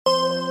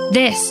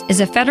This is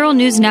a Federal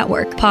News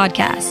Network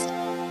podcast.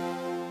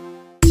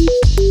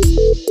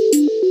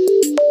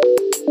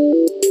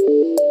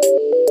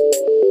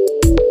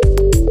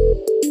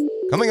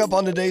 Coming up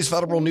on today's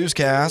Federal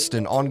Newscast,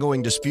 an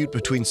ongoing dispute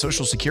between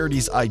Social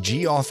Security's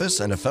IG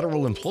office and a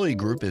federal employee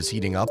group is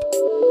heating up.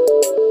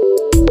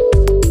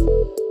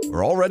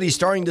 We're already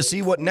starting to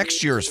see what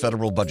next year's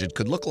federal budget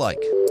could look like.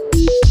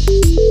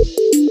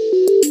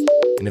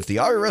 And if the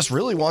IRS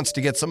really wants to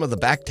get some of the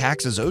back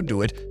taxes owed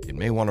to it, it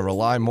may want to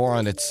rely more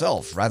on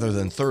itself rather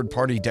than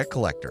third-party debt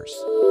collectors.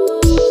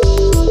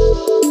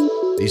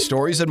 These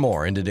stories and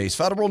more in today's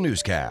Federal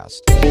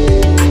Newscast.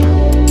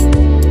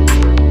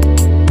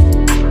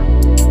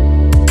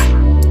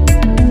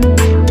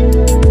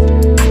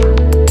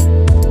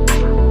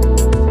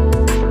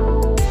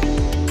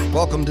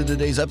 Welcome to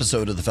today's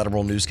episode of the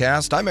Federal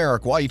Newscast. I'm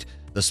Eric White.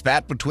 The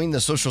spat between the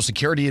Social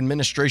Security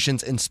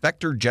Administration's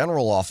Inspector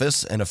General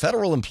Office and a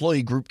federal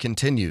employee group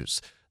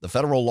continues. The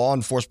Federal Law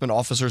Enforcement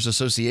Officers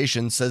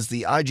Association says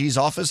the IG's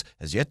office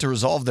has yet to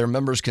resolve their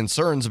members'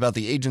 concerns about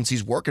the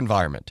agency's work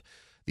environment.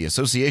 The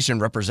association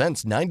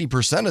represents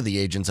 90% of the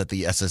agents at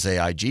the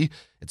SSA-IG.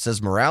 It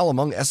says morale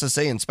among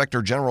SSA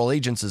Inspector General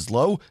agents is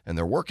low and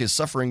their work is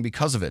suffering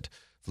because of it.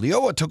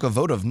 FLIOA took a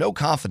vote of no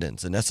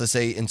confidence in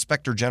SSA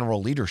Inspector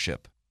General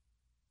leadership.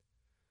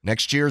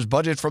 Next year's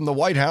budget from the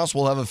White House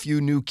will have a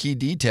few new key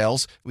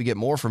details. We get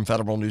more from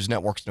Federal News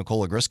Network's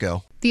Nicole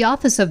Ogrysko. The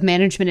Office of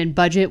Management and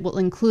Budget will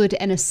include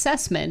an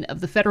assessment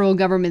of the federal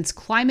government's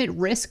climate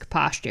risk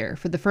posture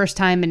for the first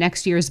time in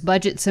next year's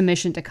budget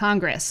submission to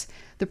Congress.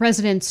 The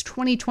president's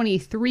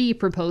 2023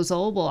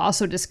 proposal will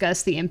also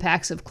discuss the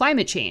impacts of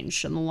climate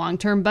change on the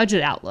long-term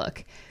budget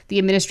outlook. The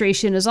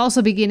administration is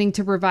also beginning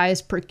to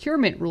revise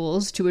procurement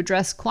rules to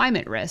address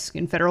climate risk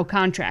in federal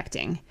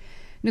contracting.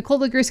 Nicole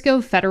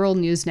Ogrysko, Federal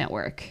News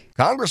Network.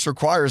 Congress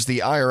requires the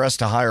IRS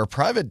to hire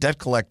private debt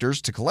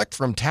collectors to collect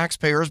from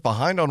taxpayers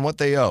behind on what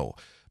they owe.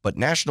 But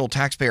National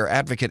Taxpayer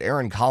Advocate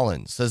Aaron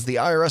Collins says the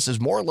IRS is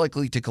more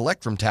likely to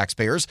collect from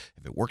taxpayers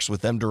if it works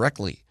with them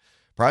directly.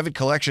 Private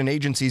collection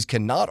agencies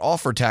cannot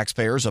offer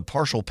taxpayers a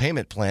partial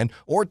payment plan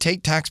or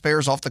take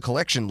taxpayers off the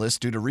collection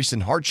list due to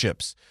recent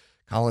hardships.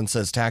 Collins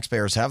says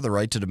taxpayers have the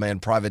right to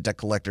demand private debt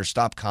collectors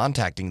stop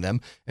contacting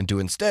them and to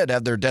instead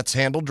have their debts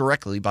handled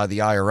directly by the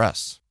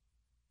IRS.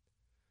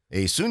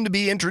 A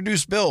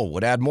soon-to-be-introduced bill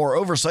would add more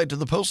oversight to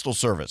the Postal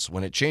Service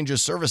when it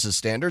changes services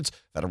standards.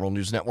 Federal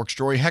News Network's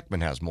Jory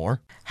Heckman has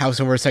more. House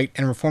Oversight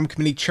and Reform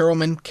Committee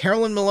Chairwoman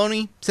Carolyn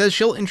Maloney says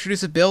she'll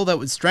introduce a bill that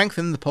would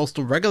strengthen the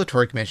Postal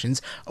Regulatory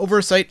Commission's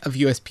oversight of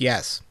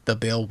USPS. The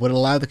bill would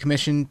allow the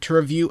Commission to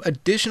review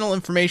additional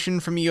information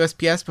from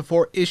USPS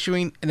before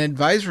issuing an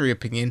advisory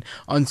opinion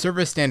on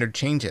service standard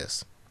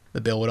changes. The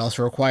bill would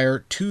also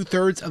require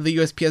 2/3 of the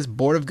USPS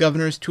Board of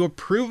Governors to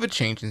approve a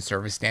change in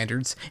service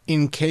standards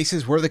in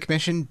cases where the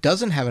Commission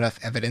doesn't have enough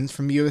evidence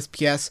from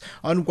USPS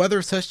on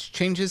whether such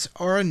changes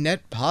are a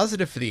net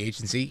positive for the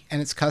agency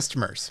and its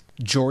customers.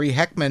 Jory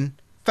Heckman,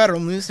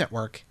 Federal News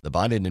Network. The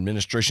Biden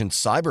administration's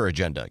cyber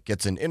agenda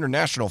gets an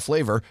international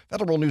flavor.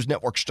 Federal News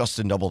Network's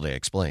Justin Doubleday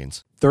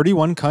explains.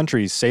 31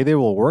 countries say they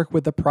will work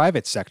with the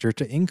private sector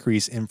to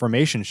increase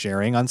information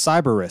sharing on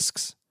cyber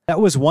risks. That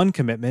was one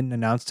commitment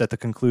announced at the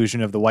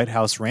conclusion of the White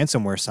House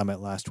Ransomware Summit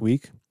last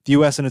week. The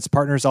U.S. and its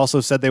partners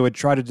also said they would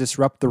try to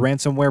disrupt the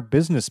ransomware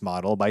business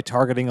model by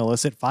targeting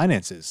illicit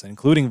finances,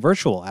 including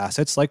virtual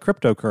assets like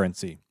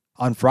cryptocurrency.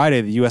 On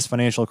Friday, the U.S.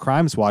 Financial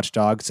Crimes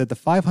Watchdog said the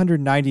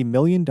 $590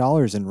 million in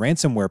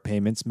ransomware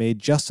payments made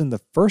just in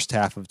the first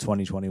half of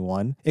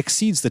 2021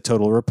 exceeds the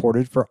total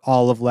reported for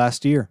all of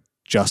last year.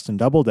 Justin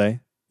Doubleday,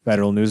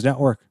 Federal News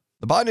Network.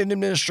 The Biden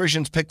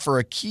administration's pick for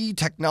a key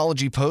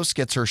technology post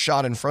gets her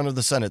shot in front of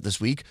the Senate this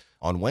week.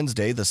 On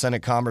Wednesday, the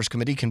Senate Commerce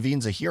Committee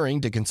convenes a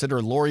hearing to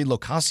consider Lori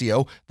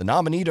Locascio, the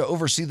nominee to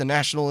oversee the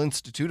National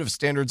Institute of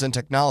Standards and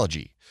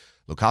Technology.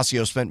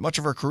 Locascio spent much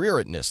of her career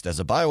at NIST as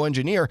a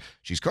bioengineer.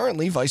 She's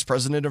currently vice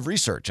president of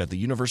research at the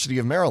University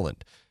of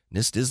Maryland.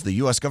 NIST is the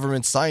U.S.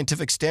 government's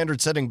scientific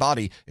standard-setting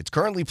body. It's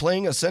currently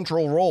playing a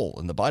central role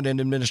in the Biden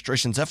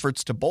administration's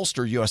efforts to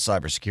bolster U.S.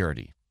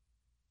 cybersecurity.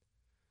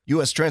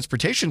 U.S.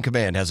 Transportation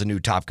Command has a new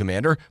top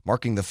commander,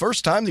 marking the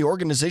first time the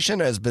organization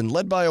has been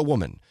led by a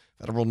woman.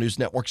 Federal News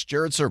Network's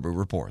Jared Serbu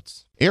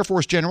reports. Air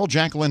Force General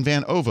Jacqueline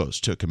Van Ovos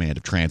took command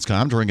of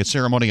TRANSCOM during a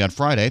ceremony on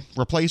Friday,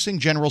 replacing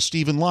General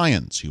Stephen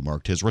Lyons, who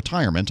marked his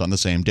retirement on the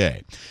same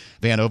day.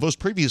 Van Ovos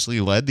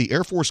previously led the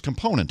Air Force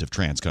component of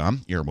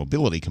TRANSCOM, Air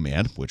Mobility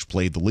Command, which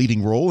played the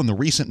leading role in the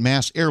recent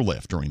mass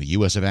airlift during the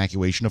U.S.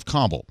 evacuation of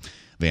Kabul.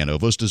 Van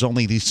Ovos is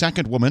only the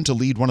second woman to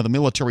lead one of the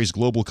military's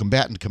global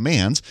combatant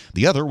commands.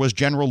 The other was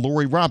General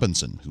Lori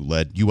Robinson, who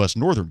led U.S.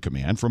 Northern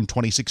Command from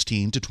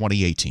 2016 to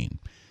 2018.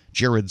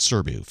 Jared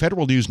Serbu,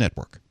 Federal News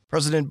Network.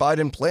 President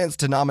Biden plans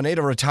to nominate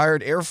a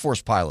retired Air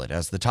Force pilot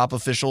as the top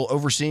official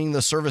overseeing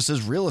the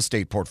service's real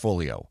estate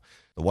portfolio.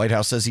 The White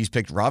House says he's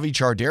picked Ravi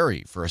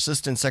Chowdhury for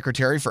Assistant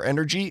Secretary for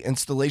Energy,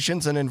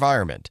 Installations, and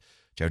Environment.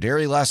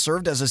 Chowdhury last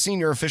served as a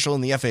senior official in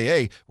the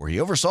FAA, where he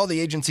oversaw the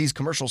agency's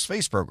commercial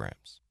space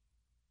programs.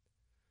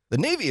 The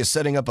Navy is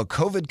setting up a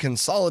COVID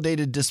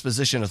Consolidated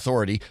Disposition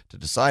Authority to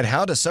decide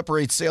how to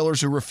separate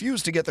sailors who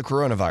refuse to get the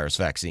coronavirus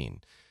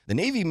vaccine. The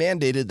Navy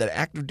mandated that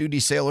active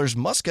duty sailors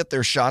must get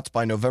their shots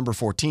by November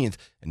 14th,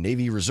 and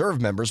Navy Reserve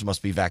members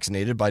must be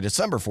vaccinated by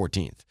December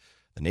 14th.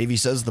 The Navy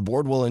says the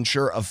board will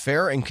ensure a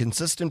fair and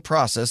consistent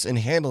process in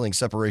handling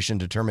separation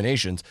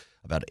determinations.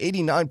 About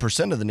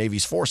 89% of the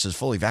Navy's force is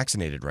fully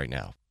vaccinated right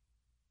now.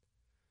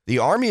 The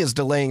Army is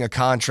delaying a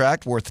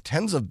contract worth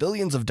tens of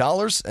billions of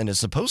dollars and is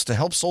supposed to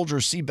help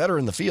soldiers see better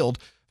in the field.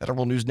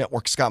 Federal News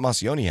Network Scott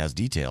Maucione has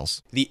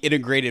details. The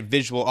Integrated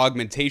Visual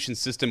Augmentation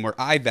System, or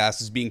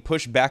IVAS, is being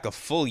pushed back a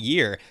full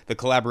year. The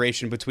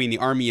collaboration between the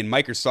Army and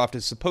Microsoft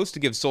is supposed to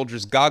give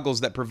soldiers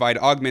goggles that provide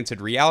augmented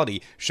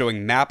reality,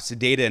 showing maps,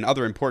 data, and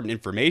other important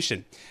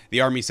information.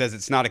 The Army says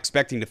it's not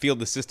expecting to field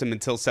the system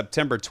until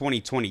September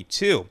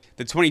 2022.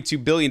 The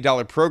 $22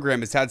 billion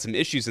program has had some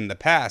issues in the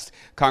past.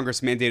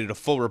 Congress mandated a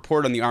full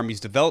report on the Army's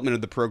development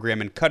of the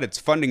program and cut its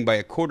funding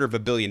by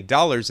 $250 million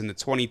in the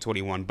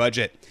 2021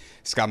 budget.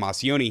 Scott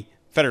Maucione,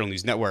 Federal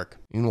News Network.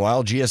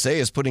 Meanwhile, GSA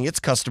is putting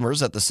its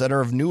customers at the center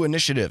of new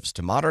initiatives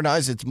to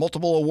modernize its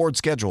multiple award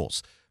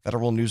schedules.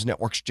 Federal News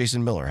Network's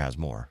Jason Miller has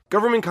more.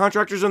 Government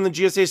contractors on the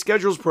GSA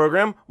Schedules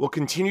program will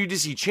continue to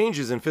see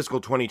changes in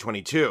fiscal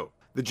 2022.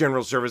 The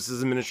General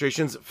Services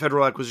Administration's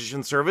Federal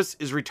Acquisition Service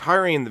is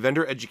retiring the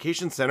Vendor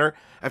Education Center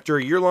after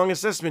a year-long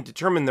assessment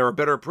determined there are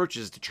better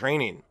approaches to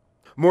training.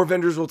 More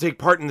vendors will take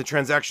part in the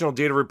Transactional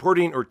Data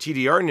Reporting, or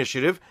TDR,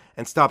 initiative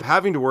and stop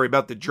having to worry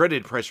about the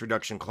dreaded price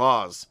reduction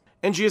clause.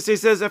 And GSA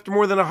says after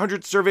more than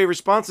 100 survey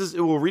responses,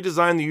 it will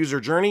redesign the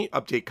user journey,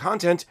 update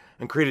content,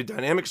 and create a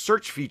dynamic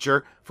search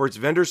feature for its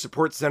Vendor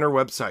Support Center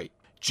website.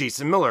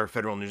 Jason Miller,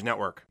 Federal News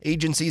Network.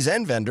 Agencies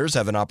and vendors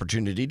have an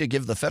opportunity to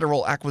give the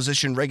Federal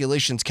Acquisition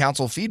Regulations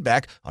Council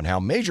feedback on how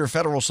major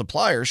federal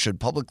suppliers should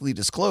publicly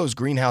disclose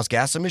greenhouse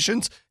gas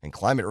emissions and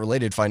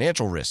climate-related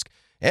financial risk,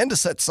 and to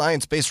set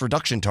science-based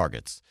reduction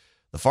targets.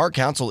 The FAR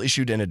Council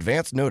issued an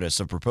advance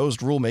notice of proposed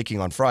rulemaking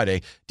on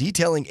Friday,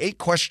 detailing 8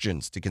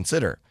 questions to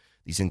consider.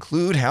 These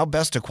include how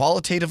best to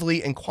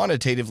qualitatively and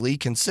quantitatively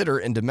consider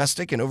in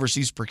domestic and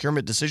overseas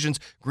procurement decisions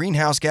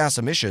greenhouse gas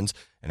emissions,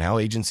 and how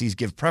agencies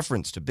give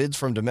preference to bids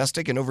from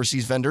domestic and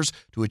overseas vendors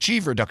to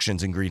achieve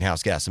reductions in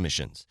greenhouse gas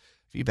emissions.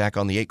 Feedback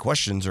on the 8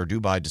 questions are due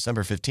by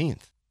December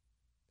 15th.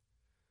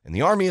 And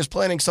the Army is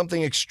planning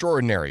something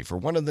extraordinary for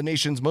one of the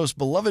nation's most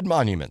beloved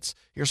monuments.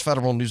 Here's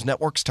Federal News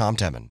Network's Tom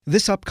Temin.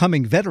 This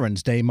upcoming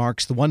Veterans Day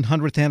marks the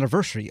 100th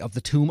anniversary of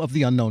the Tomb of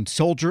the Unknown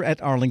Soldier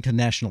at Arlington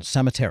National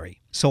Cemetery.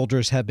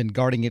 Soldiers have been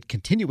guarding it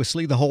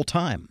continuously the whole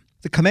time.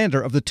 The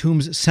commander of the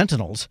tomb's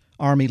sentinels,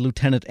 Army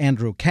Lieutenant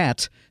Andrew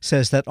Katz,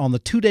 says that on the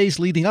 2 days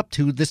leading up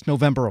to this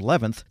November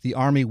 11th, the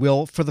Army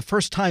will, for the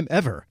first time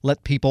ever,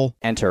 let people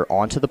enter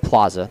onto the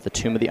plaza, the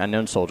Tomb of the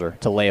Unknown Soldier,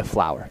 to lay a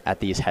flower at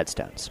these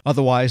headstones.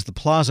 Otherwise, the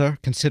plaza,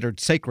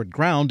 considered sacred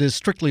ground, is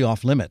strictly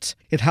off limits.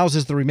 It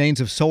houses the remains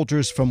of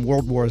soldiers from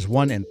World Wars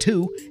I and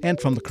II and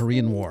from the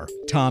Korean War.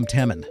 Tom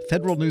Temin,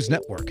 Federal News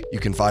Network. You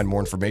can find more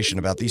information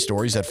about these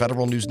stories at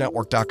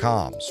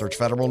federalnewsnetwork.com. Search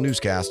Federal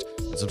Newscast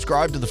and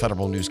subscribe to the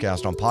Federal Newscast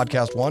on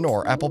Podcast One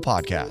or Apple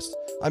Podcasts.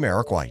 I'm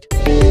Eric White.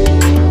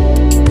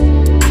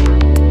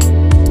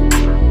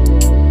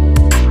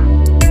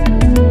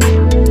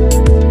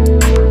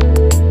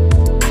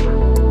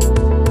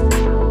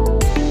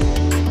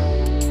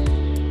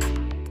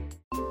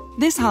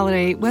 This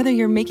holiday, whether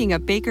you're making a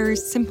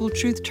Baker's Simple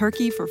Truth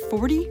turkey for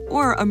 40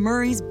 or a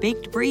Murray's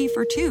Baked Brie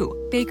for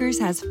 2, Baker's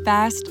has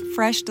fast,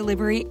 fresh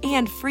delivery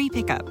and free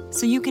pickup,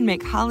 so you can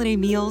make holiday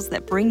meals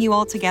that bring you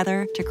all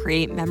together to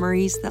create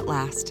memories that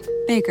last.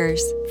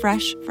 Baker's,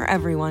 fresh for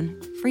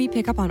everyone. Free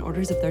pickup on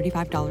orders of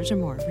 $35 or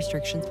more.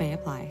 Restrictions may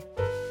apply.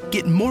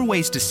 Get more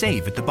ways to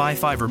save at the Buy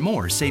 5 or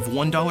More Save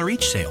 $1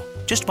 each sale.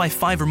 Just buy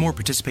 5 or more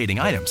participating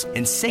items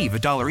and save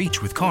 $1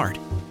 each with card.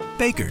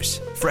 Baker's,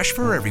 fresh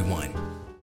for everyone.